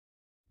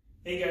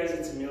Hey guys,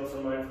 it's Emil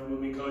from Mindful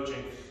Movement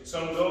Coaching. So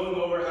I'm going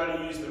over how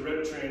to use the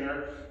rib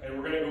trainer, and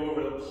we're going to go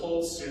over the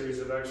pulse series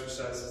of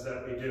exercises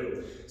that we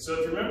do. So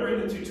if you remember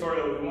in the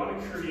tutorial, we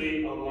want to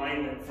create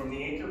alignment from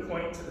the anchor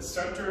point to the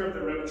center of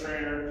the rib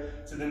trainer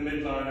to the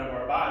midline of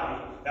our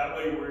body. That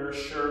way we're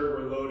assured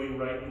we're loading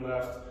right and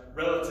left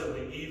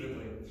relatively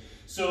evenly.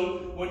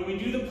 So when we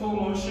do the pull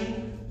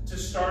motion, to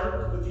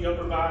start with the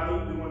upper body,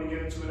 we want to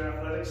get into an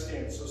athletic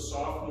stance. So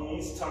soft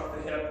knees, tuck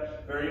the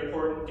hip, very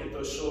important. Get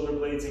those shoulder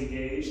blades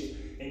engaged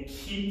and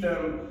keep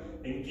them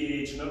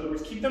engaged. In other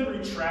words, keep them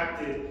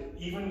retracted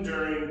even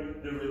during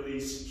the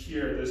release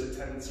here. There's a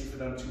tendency for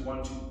them to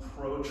want to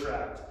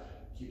protract.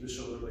 Keep the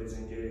shoulder blades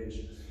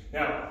engaged.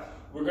 Now,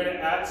 we're going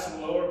to add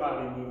some lower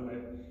body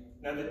movement.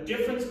 Now, the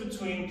difference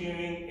between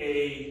doing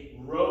a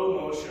row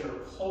motion or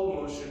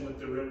pull motion with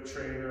the rib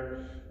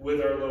trainer with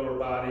our lower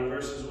body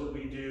versus what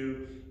we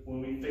do when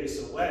we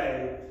face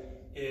away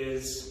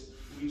is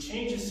we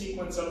change the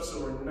sequence up so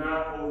we're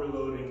not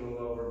overloading the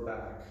lower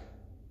back.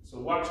 So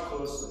watch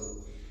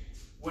closely.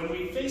 When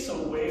we face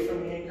away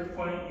from the anchor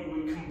point, you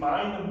would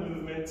combine the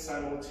movement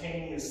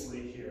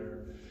simultaneously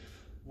here.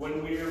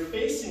 When we are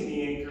facing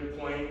the anchor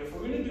point, if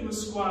we're going to do a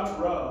squat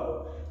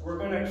row, we're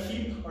going to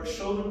keep our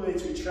shoulder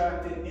blades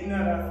retracted in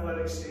that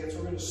athletic stance.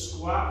 We're going to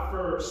squat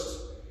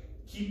first,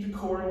 keep the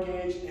core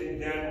engaged, and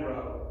then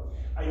row.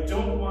 I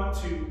don't want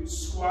to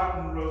squat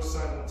and row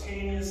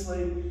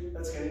simultaneously.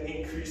 That's going to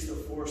increase the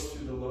force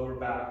through the lower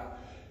back.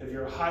 If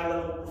you're a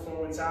high-level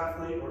performance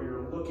athlete or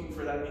you're looking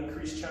for that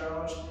increased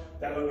challenge,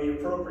 that would be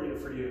appropriate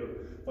for you.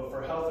 But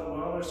for health and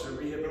wellness or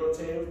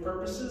rehabilitative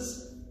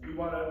purposes, we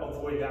want to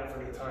avoid that for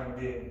the time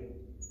being.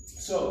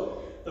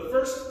 So the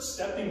first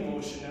stepping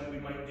motion that we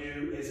might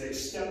do is a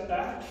step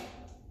back,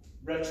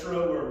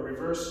 retro or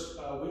reverse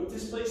weight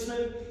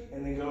displacement,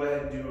 and then go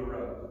ahead and do a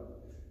row.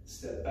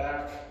 Step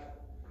back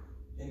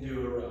and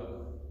do a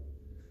row.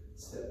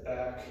 Step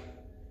back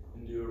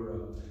and do a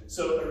row.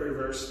 So a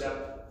reverse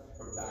step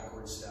or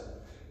backward step.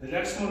 The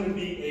next one would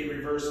be a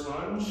reverse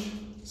lunge.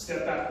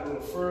 Step back a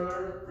little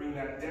further, bring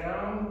that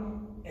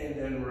down, and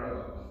then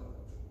row.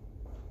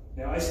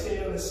 Now I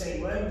stay on the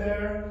same leg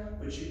there,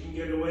 but you can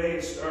get away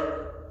and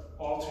start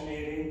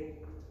alternating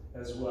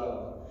as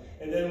well.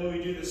 And then when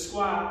we do the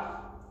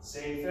squat,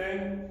 same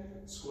thing,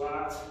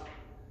 squat,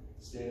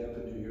 stand up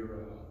and do your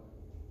row.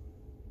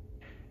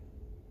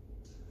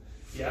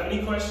 If you have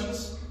any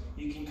questions,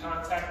 you can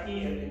contact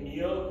me at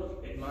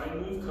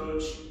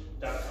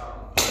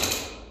emil@mindmovecoach.com.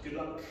 Good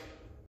luck.